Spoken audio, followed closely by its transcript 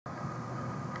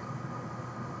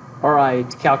All right,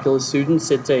 calculus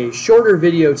students, it's a shorter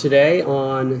video today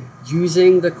on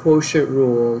using the quotient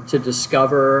rule to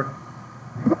discover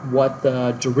what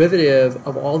the derivative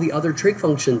of all the other trig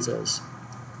functions is.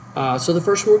 So the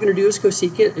first one we're going to do is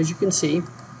cosecant, as you can see.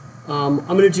 I'm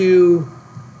going to do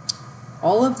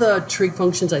all of the trig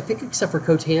functions, I think, except for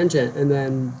cotangent, and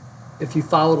then if you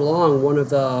followed along, one of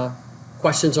the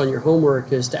questions on your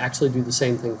homework is to actually do the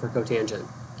same thing for cotangent.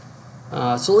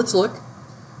 So let's look.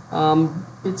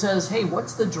 It says, hey,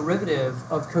 what's the derivative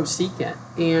of cosecant?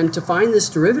 And to find this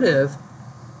derivative,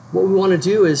 what we want to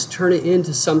do is turn it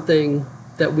into something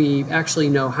that we actually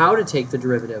know how to take the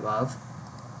derivative of.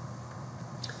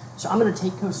 So I'm going to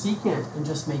take cosecant and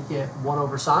just make it 1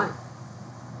 over sine.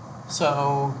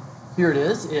 So here it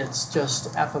is. It's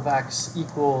just f of x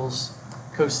equals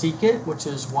cosecant, which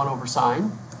is 1 over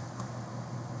sine.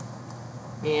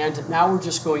 And now we're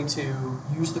just going to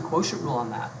use the quotient rule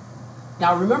on that.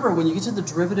 Now remember, when you get to the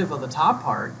derivative of the top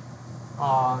part,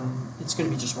 it's going to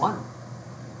be just 1.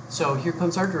 So here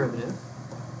comes our derivative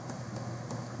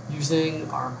using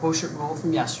our quotient rule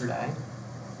from yesterday.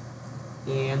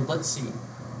 And let's see,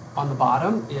 on the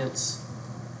bottom it's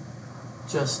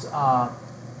just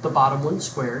the bottom one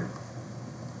squared.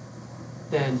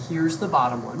 Then here's the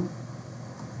bottom one.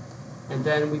 And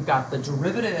then we've got the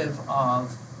derivative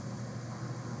of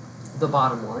the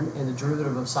bottom one, and the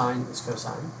derivative of sine is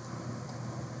cosine.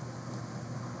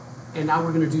 And now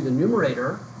we're going to do the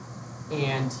numerator,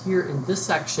 and here in this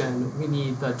section we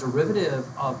need the derivative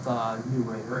of the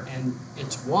numerator, and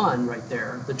it's 1 right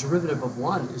there. The derivative of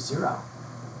 1 is 0.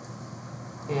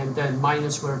 And then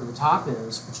minus whatever the top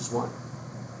is, which is 1.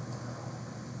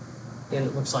 And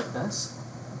it looks like this.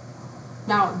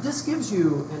 Now this gives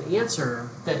you an answer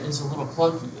that is a little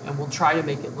clunky, and we'll try to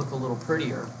make it look a little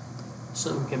prettier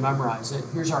so that we can memorize it.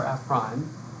 Here's our f prime.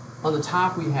 On the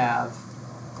top we have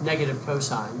negative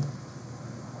cosine,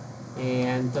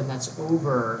 and then that's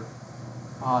over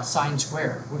sine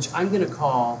squared, which I'm going to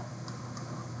call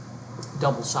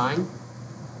double sine.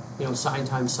 You know, sine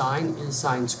times sine is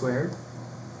sine squared,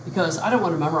 because I don't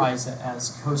want to memorize it as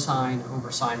cosine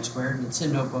over sine squared. It's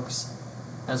in notebooks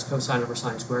as cosine over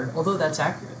sine squared, although that's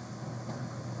accurate.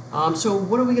 So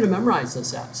what are we going to memorize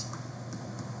this as?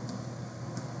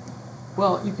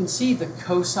 Well, you can see the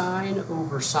cosine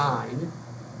over sine,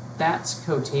 that's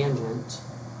cotangent.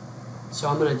 So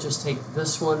I'm going to just take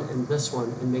this one and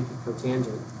make it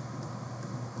cotangent.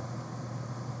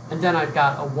 And then I've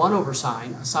got a 1 over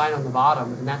sine, a sine on the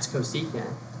bottom, and that's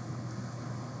cosecant.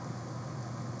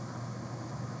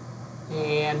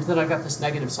 And then I've got this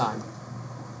negative sign.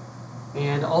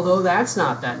 And although that's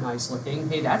not that nice looking,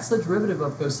 hey, that's the derivative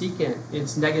of cosecant.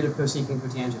 It's negative cosecant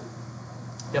cotangent.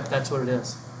 Yep, that's what it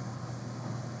is.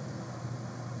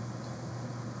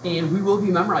 And we will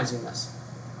be memorizing this.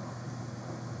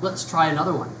 Let's try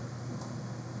another one.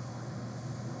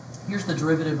 Here's the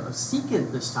derivative of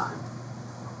secant this time.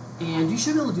 And you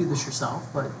should be able to do this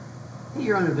yourself, but hey,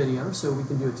 you're on a video, so we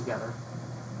can do it together.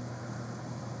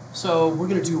 So we're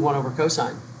going to do 1 over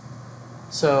cosine.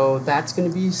 So that's going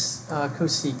to be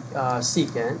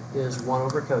secant is 1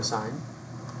 over cosine.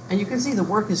 And you can see the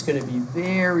work is going to be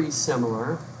very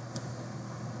similar.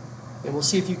 And we'll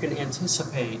see if you can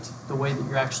anticipate the way that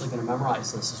you're actually going to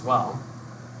memorize this as well.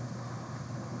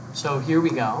 So here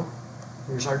we go.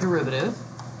 Here's our derivative.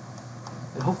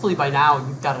 And hopefully by now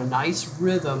you've got a nice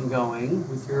rhythm going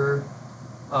with your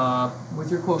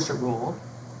quotient rule.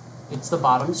 It's the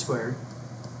bottom squared.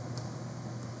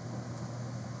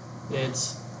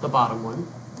 It's the bottom one.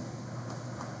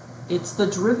 It's the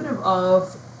derivative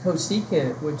of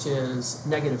cosecant, which is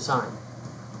negative sine,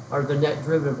 or the net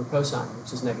derivative of cosine,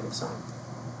 which is negative sine.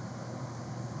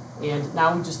 And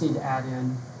now we just need to add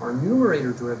in our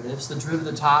numerator derivatives. The derivative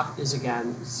of the top is,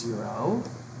 again, 0.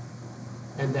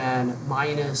 And then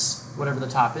minus whatever the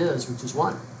top is, which is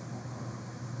 1.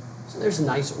 So there's a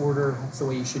nice order. That's the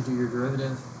way you should do your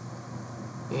derivative.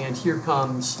 And here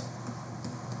comes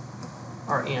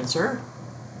our answer.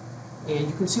 And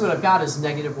you can see what I've got is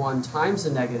negative 1 times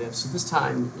the negative. So this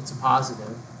time it's a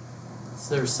positive.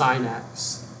 So there's sine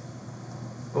x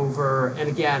over, and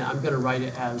again, I'm going to write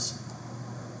it as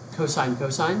cosine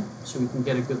cosine so we can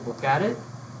get a good look at it.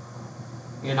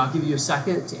 And I'll give you a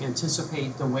second to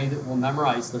anticipate the way that we'll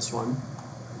memorize this one.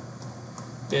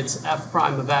 It's f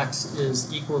prime of x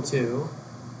is equal to,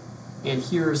 and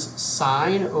here's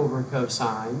sine over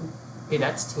cosine. Hey,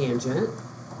 that's tangent.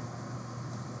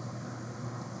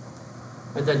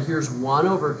 And then here's 1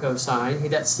 over cosine. Hey,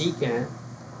 that's secant.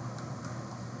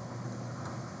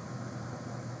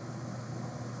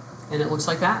 And it looks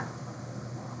like that.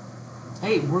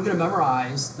 Hey, we're going to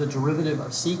memorize the derivative of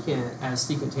secant as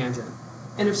secant tangent.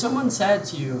 And if someone said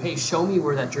to you, hey, show me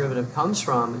where that derivative comes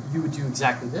from, you would do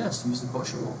exactly this, use the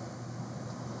quotient rule.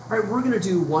 All right, we're going to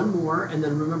do one more, and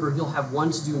then remember, you'll have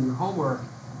one to do in your homework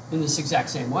in this exact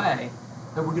same way.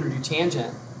 And we're going to do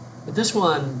tangent. But this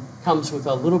one comes with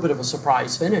a little bit of a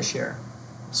surprise finish here.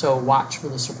 So watch for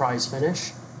the surprise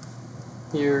finish.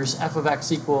 Here's f of x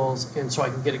equals, and so I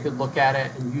can get a good look at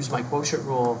it and use my quotient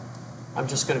rule, I'm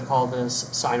just going to call this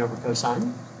sine over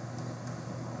cosine.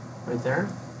 Right there.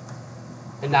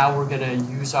 And now we're going to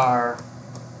use our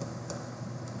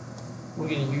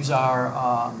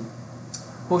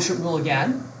quotient rule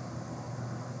again.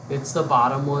 It's the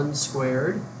bottom one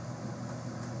squared.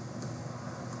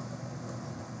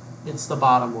 It's the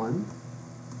bottom one.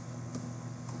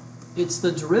 It's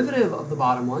the derivative of the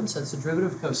bottom one, so it's the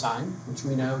derivative of cosine, which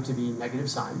we know to be negative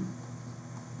sine.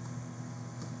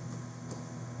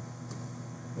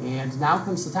 And now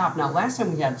comes the top. Now last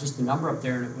time we had just a number up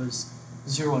there, and it was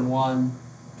 0 and 1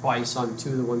 twice on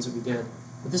two of the ones that we did.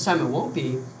 But this time it won't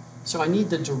be. So I need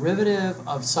the derivative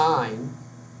of sine,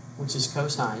 which is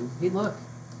cosine. Hey, look,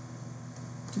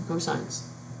 two cosines.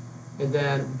 And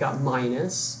then we've got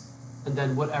minus, and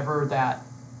then whatever that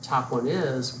top one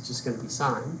is, which is going to be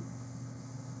sine.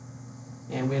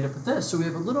 And we end up with this. So we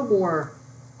have a little more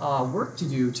work to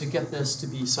do to get this to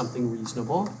be something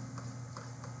reasonable.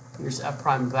 Here's f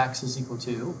prime of x is equal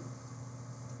to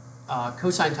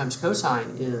cosine times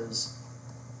cosine is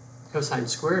cosine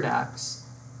squared x.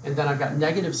 And then I've got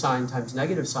negative sine times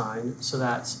negative sine, so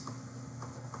that's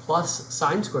plus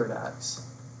sine squared x.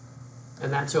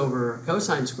 And that's over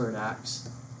cosine squared x.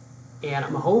 And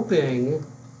I'm hoping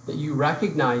that you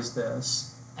recognize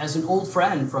this as an old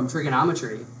friend from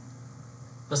trigonometry.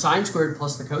 The sine squared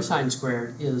plus the cosine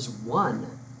squared is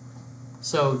 1.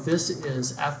 So this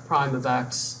is f prime of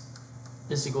x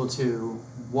is equal to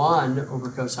 1 over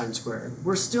cosine squared.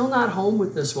 We're still not home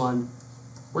with this one.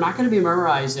 We're not going to be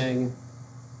memorizing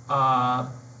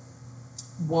 1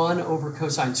 over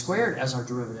cosine squared as our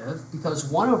derivative, because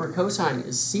 1 over cosine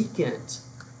is secant.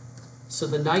 So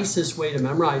the nicest way to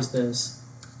memorize this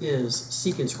is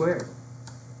secant squared.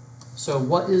 So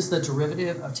what is the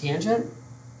derivative of tangent?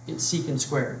 It's secant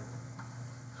squared.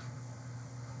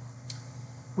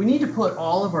 We need to put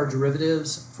all of our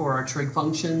derivatives for our trig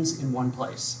functions in one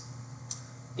place.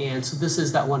 And so this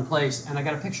is that one place, and I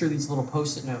got a picture of these little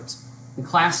post-it notes. In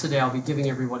class today, I'll be giving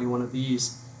everybody one of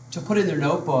these to put in their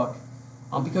notebook,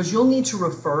 because you'll need to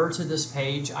refer to this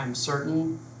page, I'm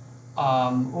certain,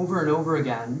 over and over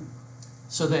again,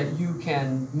 so that you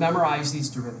can memorize these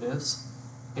derivatives,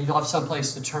 and you'll have some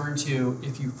place to turn to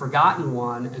if you've forgotten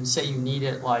one and say you need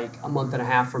it like a month and a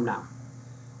half from now.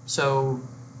 So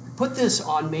put this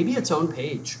on maybe its own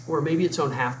page, or maybe its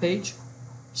own half page,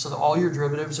 so that all your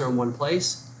derivatives are in one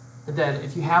place. And then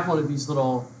if you have one of these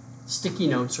little sticky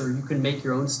notes, or you can make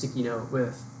your own sticky note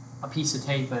with a piece of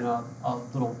tape and a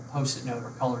little post-it note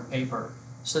or colored paper,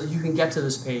 so that you can get to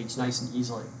this page nice and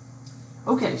easily.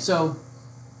 Okay, so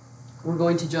we're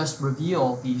going to just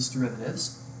reveal these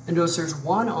derivatives. And notice there's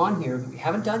one on here that we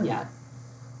haven't done yet.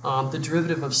 The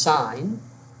derivative of sine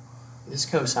is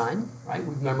cosine, right?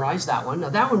 We've memorized that one. Now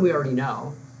that one we already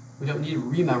know. We don't need to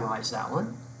rememorize that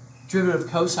one. Derivative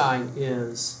of cosine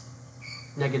is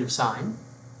negative sine,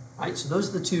 right? So those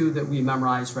are the two that we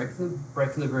memorized right from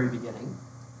the very beginning.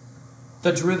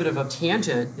 The derivative of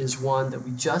tangent is one that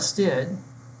we just did.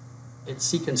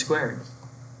 It's secant squared,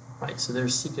 right? So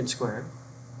there's secant squared.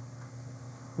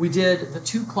 We did the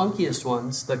two clunkiest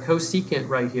ones, the cosecant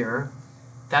right here.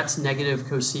 That's negative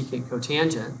cosecant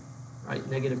cotangent, right?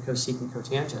 Negative cosecant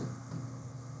cotangent.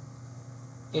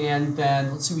 And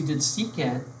then, let's see, we did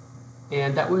secant,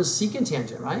 and that was secant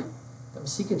tangent, right? That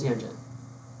was secant tangent.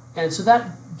 And so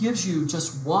that gives you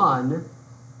just one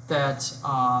that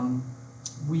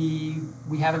we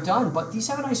haven't done, but these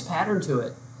have a nice pattern to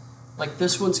it. Like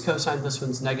this one's cosine, this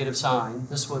one's negative sine,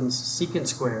 this one's secant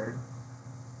squared.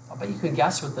 I bet you can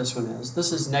guess what this one is.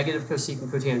 This is negative cosecant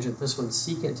cotangent, this one's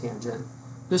secant tangent.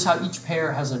 This is how each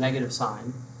pair has a negative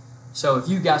sign. So if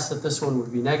you guess that this one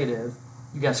would be negative,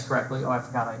 you guessed correctly. Oh, I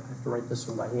forgot, I have to write this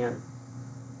one by hand.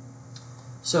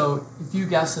 So if you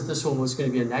guessed that this one was going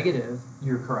to be a negative,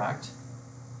 you're correct.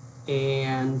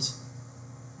 And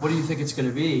what do you think it's going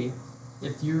to be?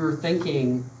 If you're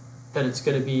thinking that it's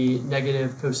going to be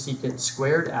negative cosecant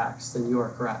squared x, then you are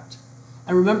correct.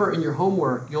 And remember, in your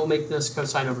homework, you'll make this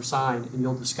cosine over sine, and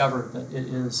you'll discover that it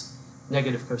is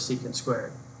negative cosecant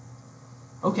squared.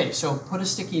 Okay, so put a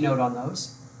sticky note on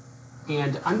those.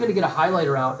 And I'm going to get a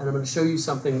highlighter out, and I'm going to show you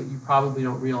something that you probably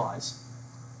don't realize.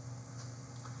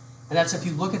 And that's if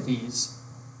you look at these,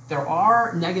 there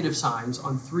are negative signs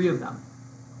on 3 of them.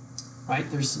 right?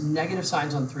 There's negative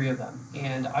signs on 3 of them.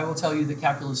 And I will tell you that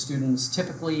calculus students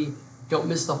typically don't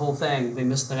miss the whole thing, they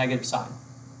miss the negative sign.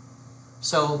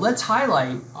 So let's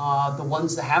highlight the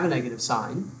ones that have a negative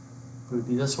sign. It would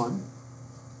be this one.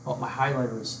 Oh, my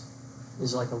highlighter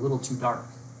is like a little too dark.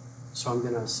 So I'm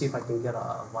gonna see if I can get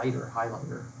a lighter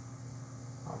highlighter.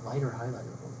 A lighter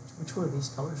highlighter. Which one of these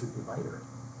colors would be lighter?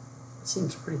 It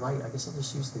seems pretty light. I guess I'll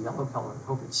just use the yellow color and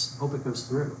hope it goes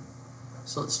through.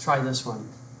 So let's try this one.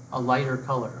 A lighter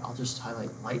color. I'll just highlight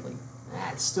lightly.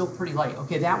 It's still pretty light.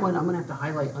 Okay, that one I'm gonna have to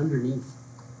highlight underneath.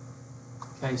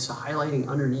 Okay, so highlighting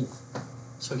underneath.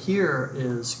 So here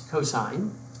is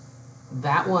cosine.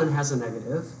 That one has a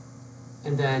negative.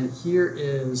 And then here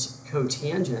is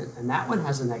cotangent, and that one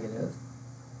has a negative.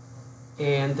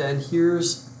 And then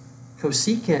here's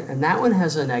cosecant, and that one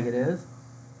has a negative.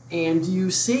 And do you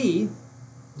see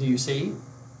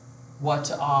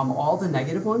what all the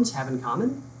negative ones have in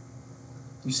common?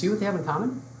 Do you see what they have in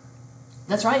common?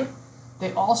 That's right.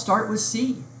 They all start with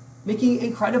C, making it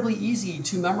incredibly easy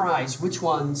to memorize which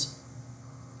ones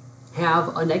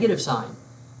have a negative sign.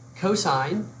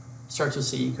 Cosine starts with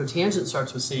C, cotangent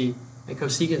starts with C, and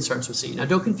cosecant starts with C. Now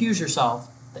don't confuse yourself.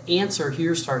 The answer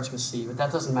here starts with C, but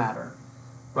that doesn't matter,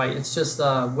 right? It's just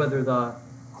whether the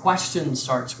question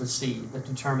starts with C that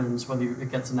determines whether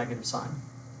it gets a negative sign.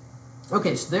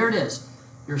 Okay, so there it is.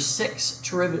 Your 6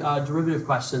 derivative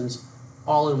questions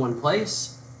all in one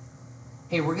place.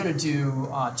 Hey, we're going to do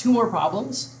 2 more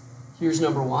problems. Here's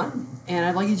number 1, and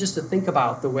I'd like you just to think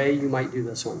about the way you might do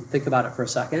this one. Think about it for a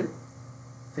second.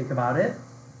 Think about it.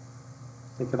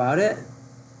 Think about it.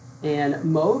 And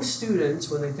most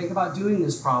students, when they think about doing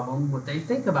this problem, what they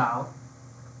think about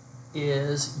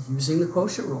is using the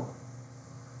quotient rule.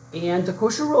 And the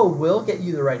quotient rule will get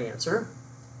you the right answer,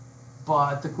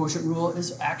 but the quotient rule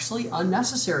is actually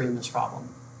unnecessary in this problem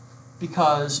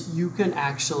because you can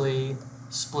actually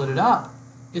split it up.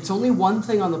 It's only one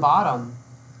thing on the bottom,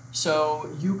 so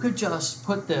you could just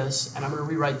put this, and I'm going to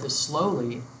rewrite this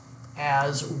slowly,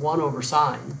 as 1 over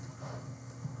sine.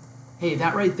 Hey,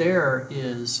 that right there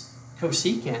is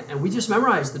cosecant, and we just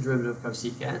memorized the derivative of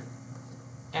cosecant.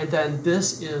 And then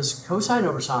this is cosine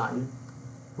over sine,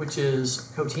 which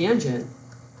is cotangent,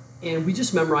 and we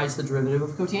just memorized the derivative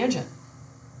of cotangent.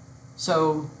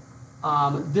 So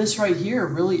this right here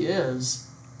really is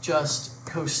just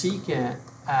cosecant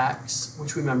x,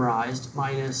 which we memorized,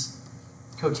 minus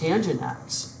cotangent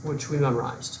x, which we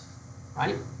memorized,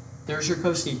 right? There's your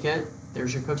cosecant,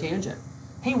 there's your cotangent.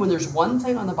 Hey, when there's one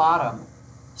thing on the bottom,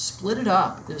 split it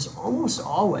up is almost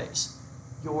always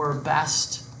your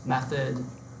best method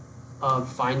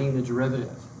of finding the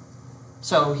derivative.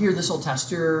 So here, this will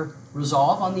test your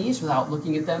resolve on these without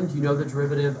looking at them. Do you know the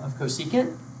derivative of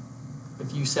cosecant?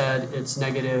 If you said it's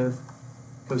negative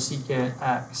cosecant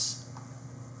x,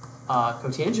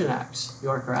 cotangent x, you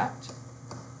are correct.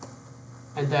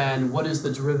 And then what is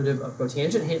the derivative of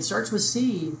cotangent? Hey, it starts with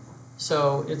C,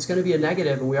 so it's going to be a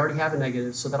negative, and we already have a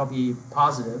negative, so that'll be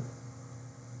positive.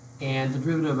 And the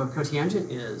derivative of cotangent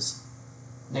is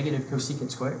negative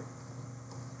cosecant squared.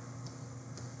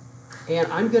 And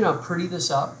I'm going to pretty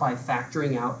this up by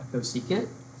factoring out a cosecant,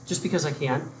 just because I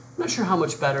can. I'm not sure how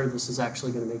much better this is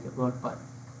actually going to make it look, but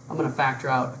I'm going to factor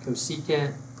out a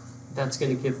cosecant. That's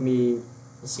going to give me,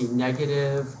 let's see,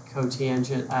 negative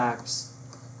cotangent x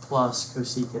plus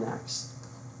cosecant x.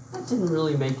 That didn't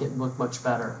really make it look much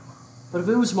better. But if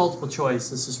it was multiple choice,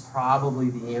 this is probably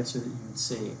the answer that you would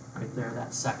see right there,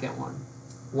 that second one.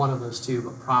 One of those two,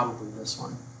 but probably this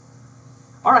one.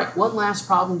 All right, one last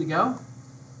problem to go.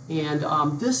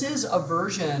 And this is a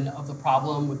version of the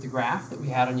problem with the graph that we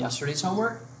had on yesterday's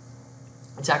homework.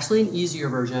 It's actually an easier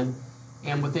version.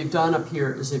 And what they've done up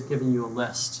here is they've given you a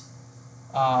list.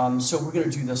 So we're going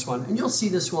to do this one. And you'll see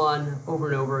this one over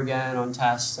and over again on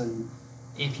tests and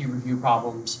AP review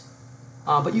problems.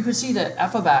 But you can see that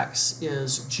f of x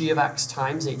is g of x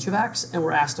times h of x, and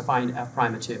we're asked to find f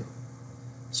prime of 2.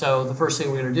 So the first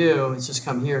thing we're going to do is just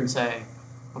come here and say,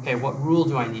 okay, what rule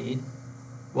do I need?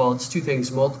 Well, it's 2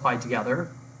 things multiplied together.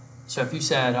 So if you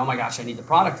said, oh my gosh, I need the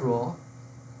product rule,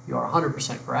 you are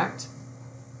 100% correct.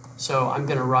 So I'm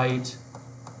going to write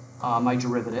my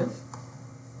derivative,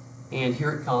 and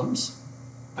here it comes.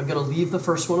 I'm going to leave the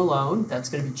first one alone. That's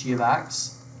going to be g of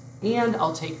x. And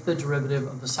I'll take the derivative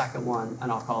of the second one,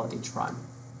 and I'll call it h prime.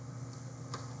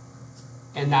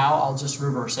 And now I'll just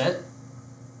reverse it.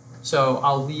 So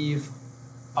I'll leave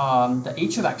the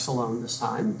h of x alone this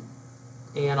time,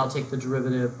 and I'll take the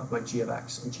derivative of my g of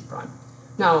x and g prime.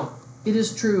 Now, it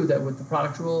is true that with the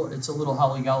product rule, it's a little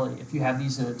hully-gully if you have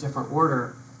these in a different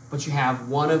order, but you have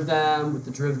one of them with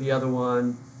the derivative of the other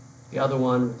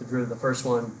one with the derivative of the first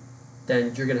one.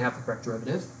 then you're going to have the correct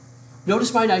derivative.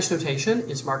 Notice my nice notation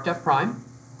is marked f prime,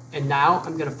 and now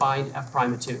I'm going to find f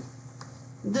prime of 2.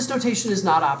 This notation is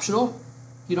not optional.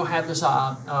 If you don't have this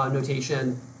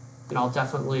notation, then I'll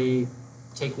definitely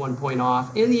take 1 point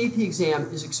off. And the AP exam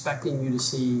is expecting you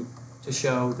to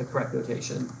show the correct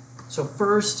notation. So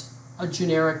first, a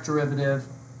generic derivative,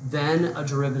 then a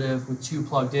derivative with 2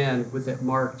 plugged in with it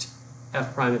marked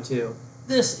f prime of 2.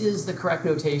 This is the correct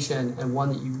notation and one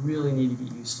that you really need to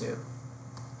get used to.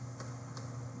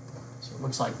 So it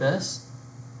looks like this.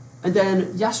 And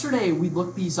then yesterday we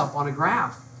looked these up on a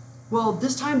graph. Well,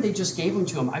 this time they just gave them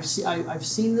to them. I've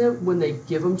seen them when they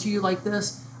give them to you like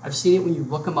this. I've seen it when you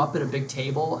look them up in a big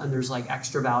table and there's like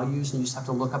extra values and you just have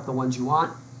to look up the ones you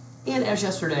want. And as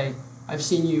yesterday, I've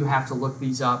seen you have to look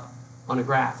these up on a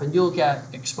graph, and you'll get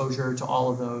exposure to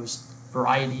all of those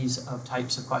varieties of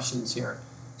types of questions here.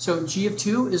 So g of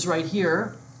 2 is right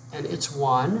here, and it's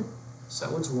 1. So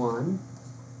that one's 1.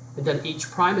 And then h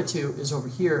prime of 2 is over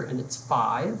here, and it's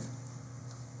 5.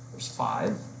 There's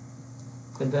 5.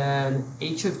 And then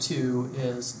h of 2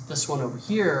 is this one over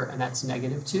here, and that's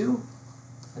negative 2.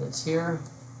 And it's here.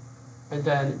 And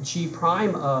then g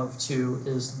prime of 2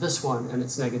 is this one, and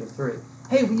it's negative 3.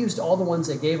 Hey, we used all the ones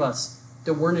they gave us.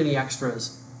 There weren't any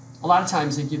extras. A lot of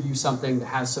times they give you something that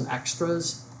has some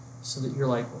extras so that you're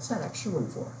like, what's that extra one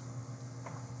for?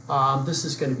 This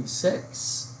is going to be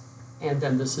 6, and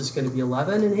then this is going to be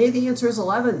 11, and hey, the answer is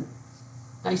 11.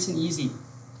 Nice and easy.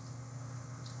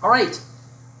 All right,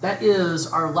 that is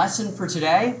our lesson for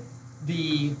today.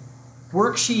 The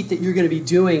worksheet that you're going to be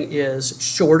doing is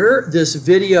shorter. This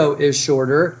video is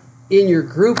shorter. In your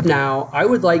group now, I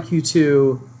would like you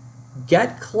to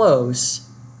get close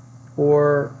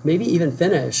or maybe even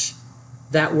finish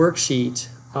that worksheet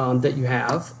that you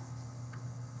have.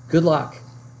 Good luck.